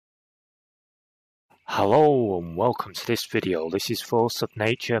Hello and welcome to this video. This is Force of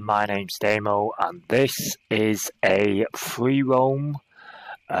Nature. My name's Damo and this is a free roam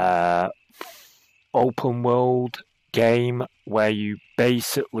open world game where you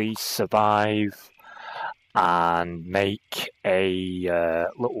basically survive and make a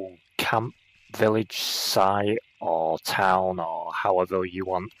little camp village site or town or however you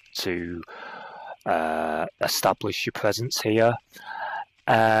want to establish your presence here.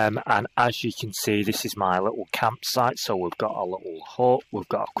 And as you can see, this is my little campsite. So we've got a little hut, we've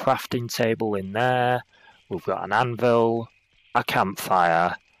got a crafting table in there, we've got an anvil, a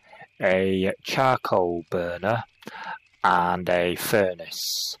campfire, a charcoal burner, and a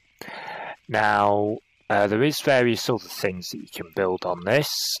furnace. Now, there is various other things that you can build on this.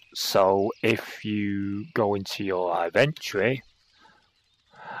 So if you go into your inventory,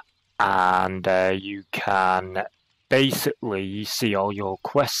 and you can basically see all your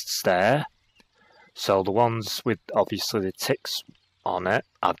quests there. So the ones with obviously the ticks on it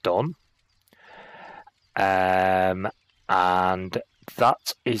I've done, and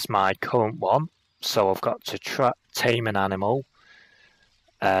that is my current one. So I've got to tame an animal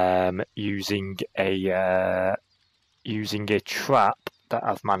using a trap that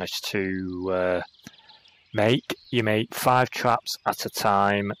I've managed to make. You make 5 traps at a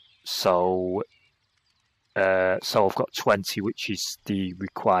time. So I've got 20, which is the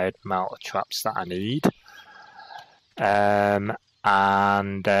required amount of traps that I need.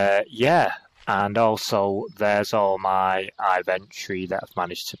 Yeah, and also there's all my inventory that I've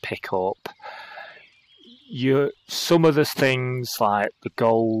managed to pick up. Some of the things like the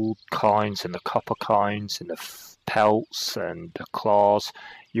gold coins and the copper coins and the pelts and the claws,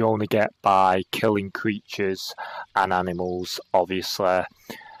 you only get by killing creatures and animals, obviously.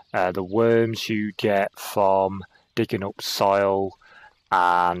 The worms you get from digging up soil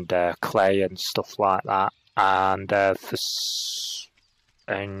and clay and stuff like that, and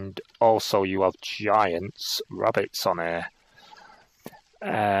also you have giants rabbits on here.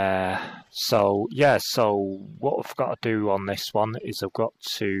 So yeah, so what I've got to do on this one is I've got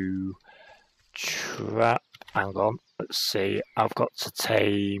to hang on, let's see, I've got to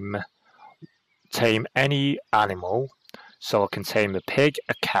tame any animal. So I can tame a pig,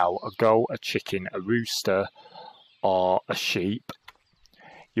 a cow, a goat, a chicken, a rooster, or a sheep.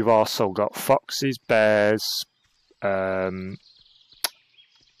 You've also got foxes, bears, like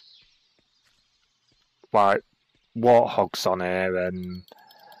warthogs on here,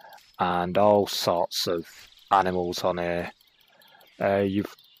 and all sorts of animals on here.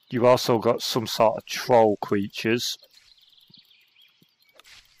 You've also got some sort of troll creatures.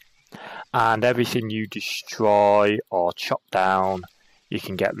 And everything you destroy or chop down, you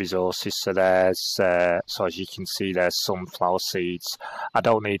can get resources. So so as you can see, there's sunflower seeds. I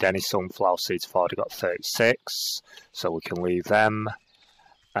don't need any sunflower seeds. I've already got 36, so we can leave them.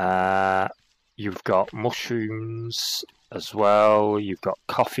 You've got mushrooms as well. You've got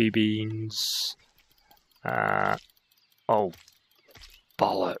coffee beans. Oh,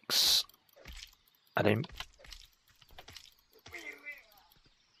 bollocks! I didn't.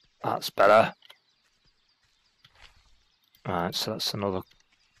 That's better. Right, so that's some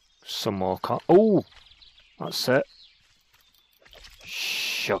more oh, that's it.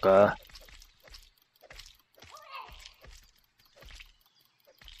 Sugar.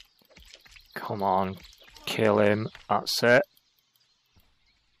 Come on, kill him. That's it.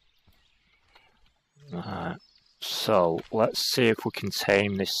 Right, so let's see if we can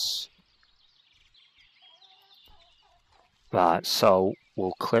tame this. Right, so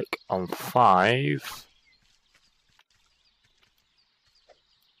we'll click on 5.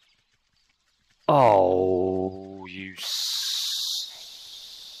 Oh, you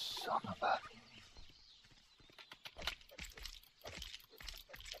son of a...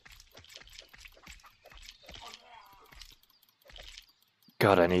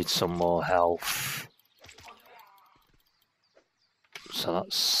 God, I need some more health. So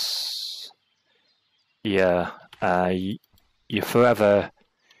that's... yeah, you're forever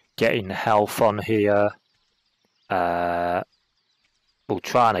getting health on here. We're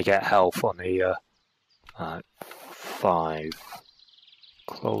trying to get health on here. 5.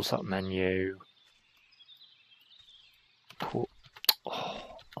 Close that menu. Oh,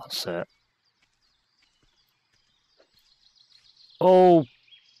 that's it. Oh,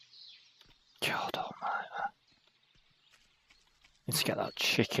 God almighty. Need to get that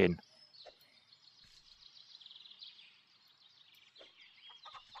chicken.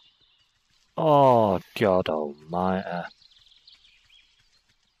 Oh, God almighty.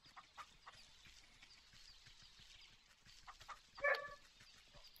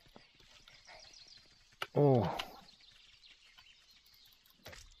 Oh.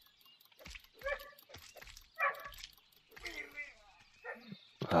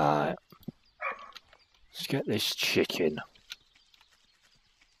 Right. Let's get this chicken.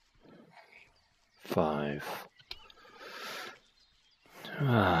 5.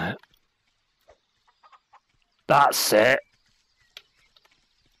 Right. That's it.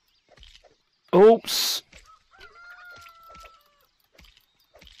 Oops.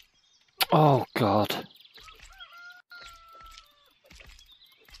 Oh, God.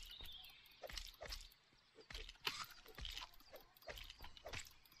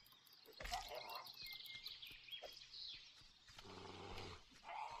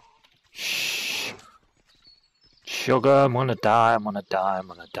 Shh. Sugar, I'm gonna die, I'm gonna die, I'm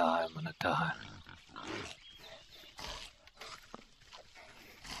gonna die, I'm gonna die.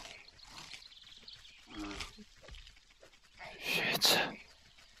 Shit.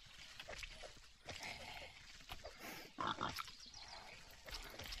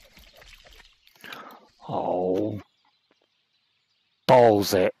 Oh.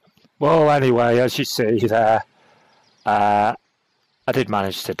 Balls it. Well, anyway, as you see there, I did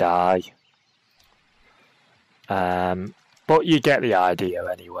manage to die. But you get the idea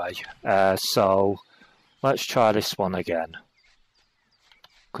anyway. So, let's try this one again.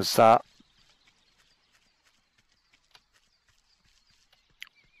 Because that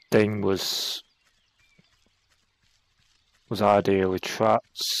thing was ideally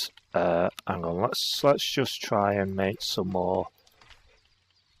trapped. Hang on, let's just try and make some more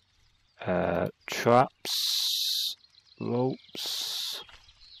traps, ropes.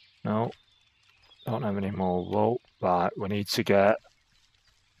 No, don't have any more rope. Right, we need to get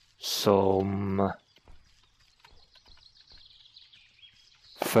some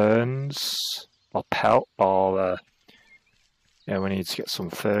ferns or pelt or yeah, we need to get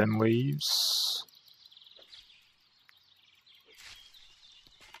some fern leaves.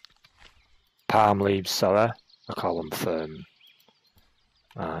 Palm leaves, sorry. I call them fern.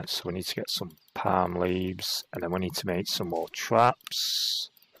 Alright, so we need to get some palm leaves, and then we need to make some more traps.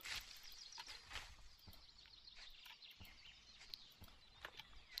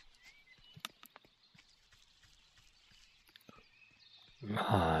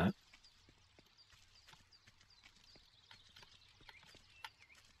 Right.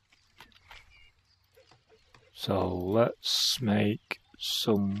 So let's make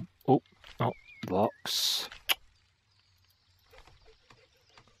some, oh, not blocks.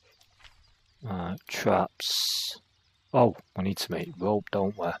 Traps. Oh, we need to make rope,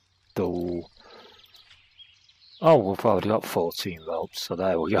 don't we? Oh, we've already got 14 ropes, so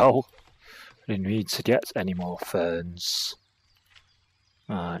there we go. We didn't need to get any more ferns.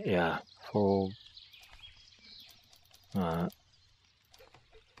 Yeah, full. Let's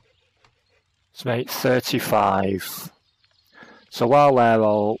make 35. So while they're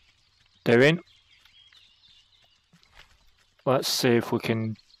all doing, let's see if we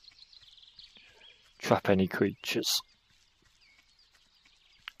can trap any creatures.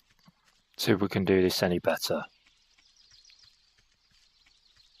 See if we can do this any better.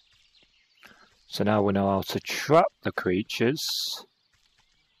 So now we know how to trap the creatures.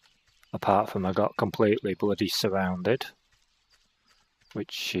 Apart from I got completely bloody surrounded,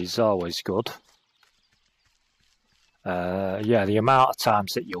 which is always good. Yeah, the amount of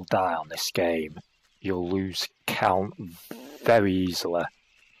times that you'll die on this game, you'll lose count very easily.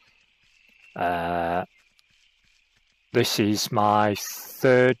 This is my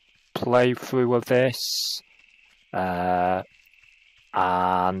 3rd playthrough of this, and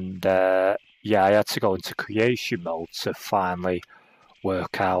yeah, I had to go into creation mode to finally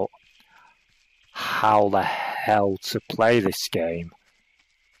work out how the hell to play this game,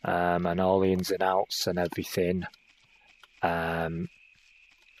 and all the ins and outs and everything, and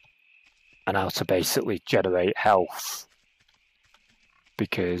how to basically generate health,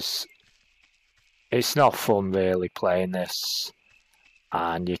 because it's not fun really playing this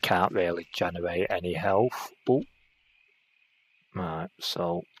and you can't really generate any health. Oh, right,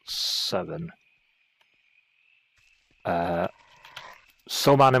 so 7.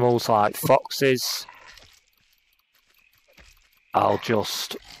 Some animals like foxes, I'll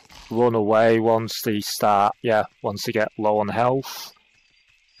just run away once they start, once they get low on health,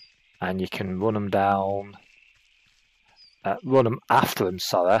 and you can run them down, run them after them,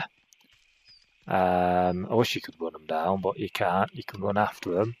 sorry. I wish you could run them down, but you can't. You can run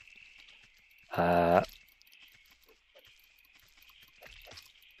after them.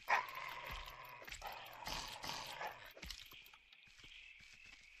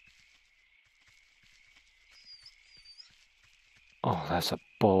 Oh, there's a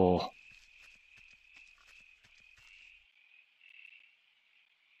boar.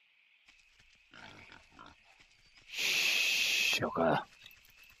 sugar.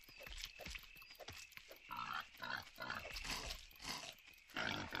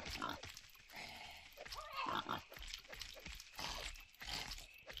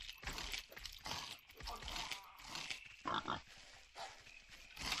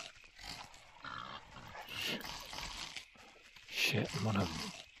 Shit, I'm gonna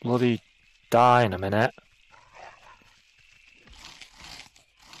bloody die in a minute.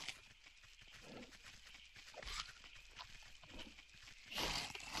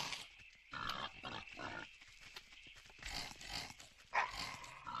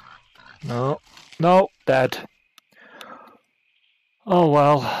 No, no, dead. Oh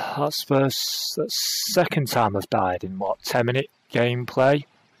well, that's the second time I've died in what, 10-minute gameplay?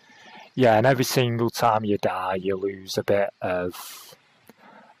 Yeah, and every single time you die, you lose a bit of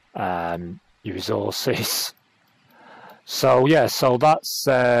your resources. So yeah, so that's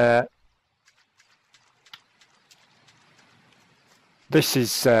this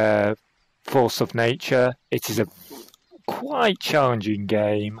is Force of Nature. It is a quite challenging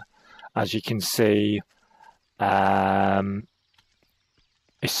game, as you can see.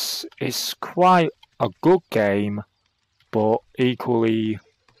 It's quite a good game, but equally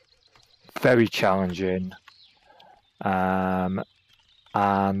very challenging. And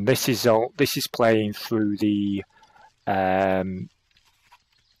this is playing through the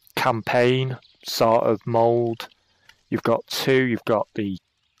campaign sort of mode. You've got two. You've got the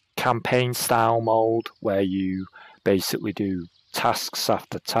campaign style mode where you basically do tasks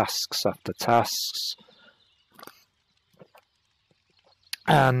after tasks after tasks,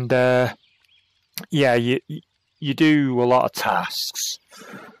 and yeah, you do a lot of tasks,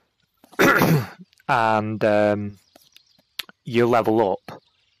 and you level up.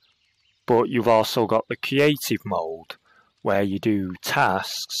 But you've also got the creative mode where you do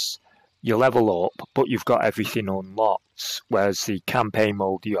tasks, you level up, but you've got everything unlocked, whereas the campaign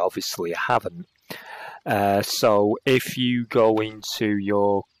mode you obviously haven't. So if you go into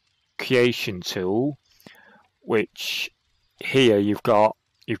your creation tool, which here you've got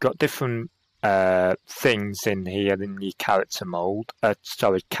different things in here in the character mode.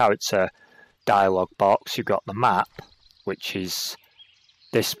 Character dialog box. You've got the map, which is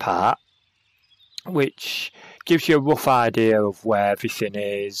this part, which gives you a rough idea of where everything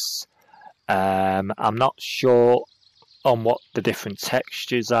is. I'm not sure on what the different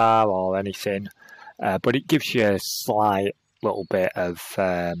textures are or anything, but it gives you a slight little bit of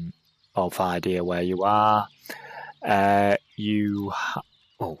idea where you are. Oh,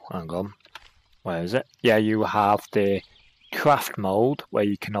 hang on, where is it? Yeah, you have the craft mode where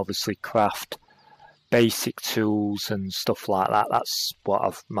you can obviously craft basic tools and stuff like that. That's what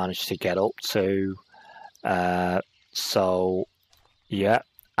I've managed to get up to. So yeah,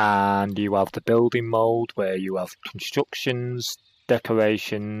 and you have the building mode where you have constructions,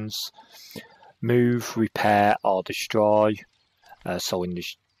 decorations, move, repair or destroy. So in the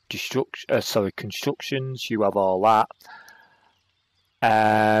constructions you have all that.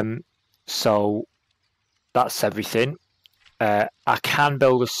 So that's everything. I can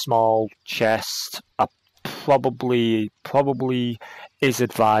build a small chest. I probably is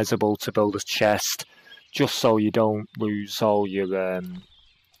advisable to build a chest just so you don't lose all your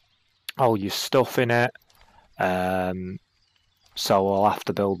stuff in it. So I'll have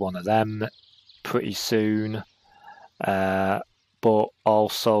to build one of them pretty soon. But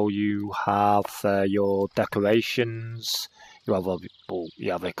also you have your decorations. You have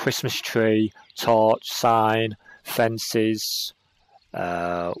a Christmas tree, torch, sign, fences,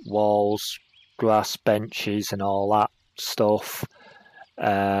 walls, grass, benches, and all that stuff.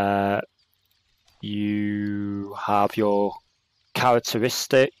 You have your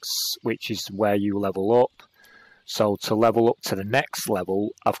characteristics, which is where you level up. So to level up to the next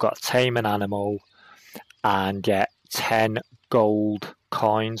level, I've got to tame an animal and get 10 gold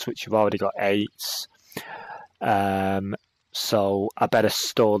coins, which you've already got 8. So I better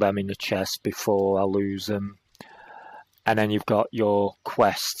store them in the chest before I lose them. And then you've got your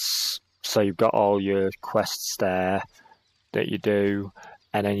quests. So you've got all your quests there that you do.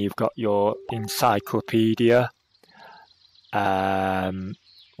 And then you've got your encyclopedia,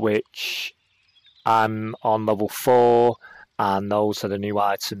 which I'm on level 4. And those are the new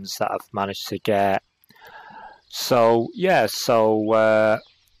items that I've managed to get. So yeah,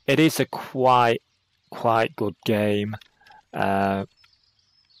 it is a quite good game.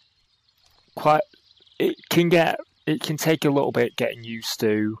 It can take a little bit getting used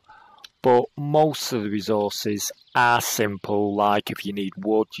to, but most of the resources are simple. Like if you need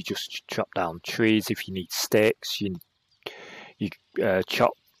wood, you just chop down trees. If you need sticks, you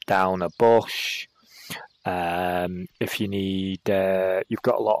chop down a bush. If you need, you've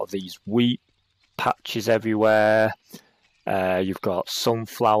got a lot of these wheat patches everywhere. You've got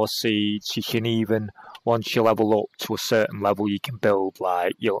sunflower seeds. You can even, once you level up to a certain level, you can build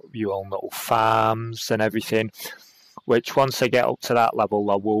like your own little farms and everything. Which once I get up to that level,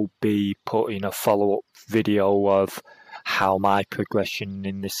 I will be putting a follow-up video of how my progression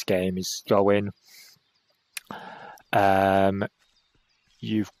in this game is going.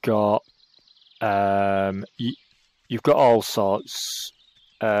 You've got you've got all sorts.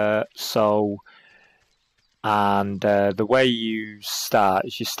 The way you start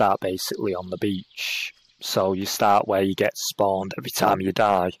is you start basically on the beach. So you start where you get spawned every time you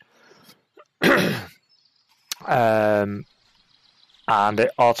die. And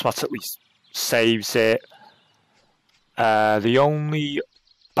it automatically saves it. The only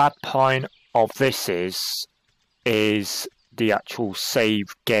bad point of this is the actual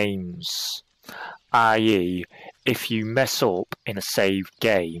save games, i.e. if you mess up in a saved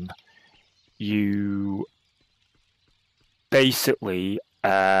game, you basically,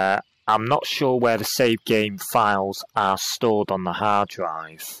 I'm not sure where the save game files are stored on the hard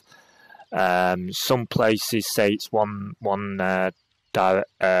drive. Some places say it's one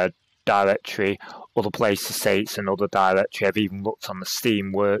directory, other places say it's another directory. I've even looked on the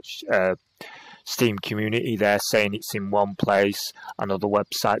Steam community, they're saying it's in one place, another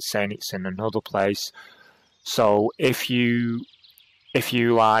website saying it's in another place. So if you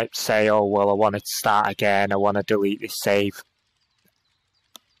like say, oh well, I want to start again, I want to delete this save,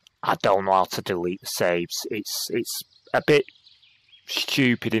 I don't know how to delete the saves. It's a bit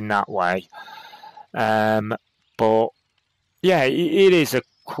stupid in that way, but yeah, it is a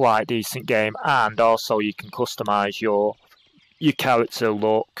quite decent game, and also you can customize your character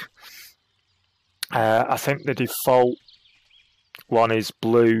look. I think the default one is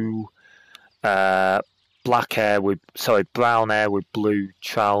blue, brown hair with blue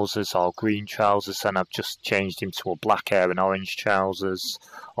trousers or green trousers, and I've just changed him to a black hair and orange trousers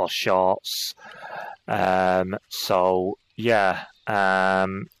or shorts. So yeah,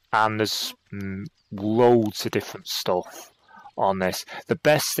 and there's loads of different stuff on this. The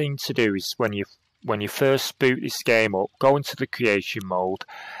best thing to do is when you first boot this game up, go into the creation mode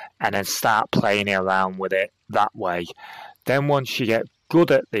and then start playing around with it that way. Then once you get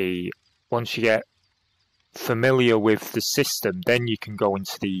familiar with the system, then you can go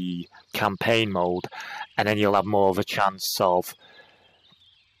into the campaign mode, and then you'll have more of a chance of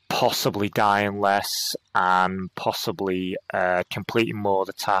possibly dying less and possibly completing more of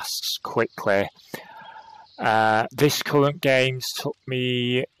the tasks quickly. This current game's took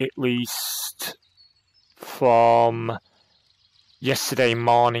me at least from yesterday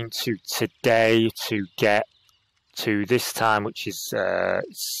morning to today to get to this time, which is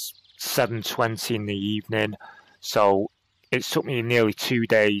 7:20 in the evening. So it took me nearly 2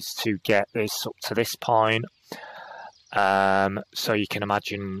 days to get this up to this point. So you can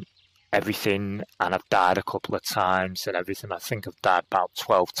imagine everything, and I've died a couple of times and everything. I think I've died about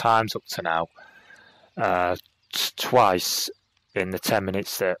 12 times up to now. Twice in the 10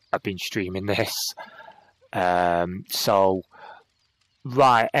 minutes that I've been streaming this. So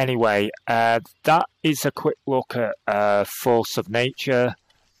right, anyway, that is a quick look at Force of Nature.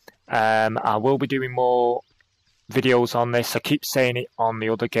 I will be doing more videos on this. I keep saying it on the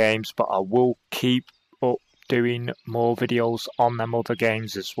other games, but I will keep up doing more videos on them other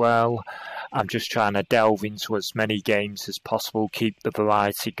games as well. I'm just trying to delve into as many games as possible, keep the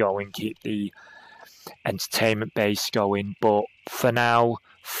variety going, keep the entertainment base going. But for now,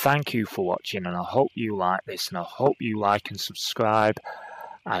 thank you for watching, and I hope you like this, and I hope you like and subscribe,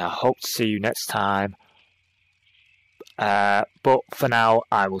 and I hope to see you next time. But for now,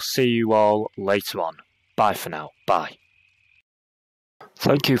 I will see you all later on. Bye for now. Bye.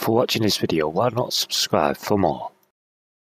 Thank you for watching this video. Why not subscribe for more?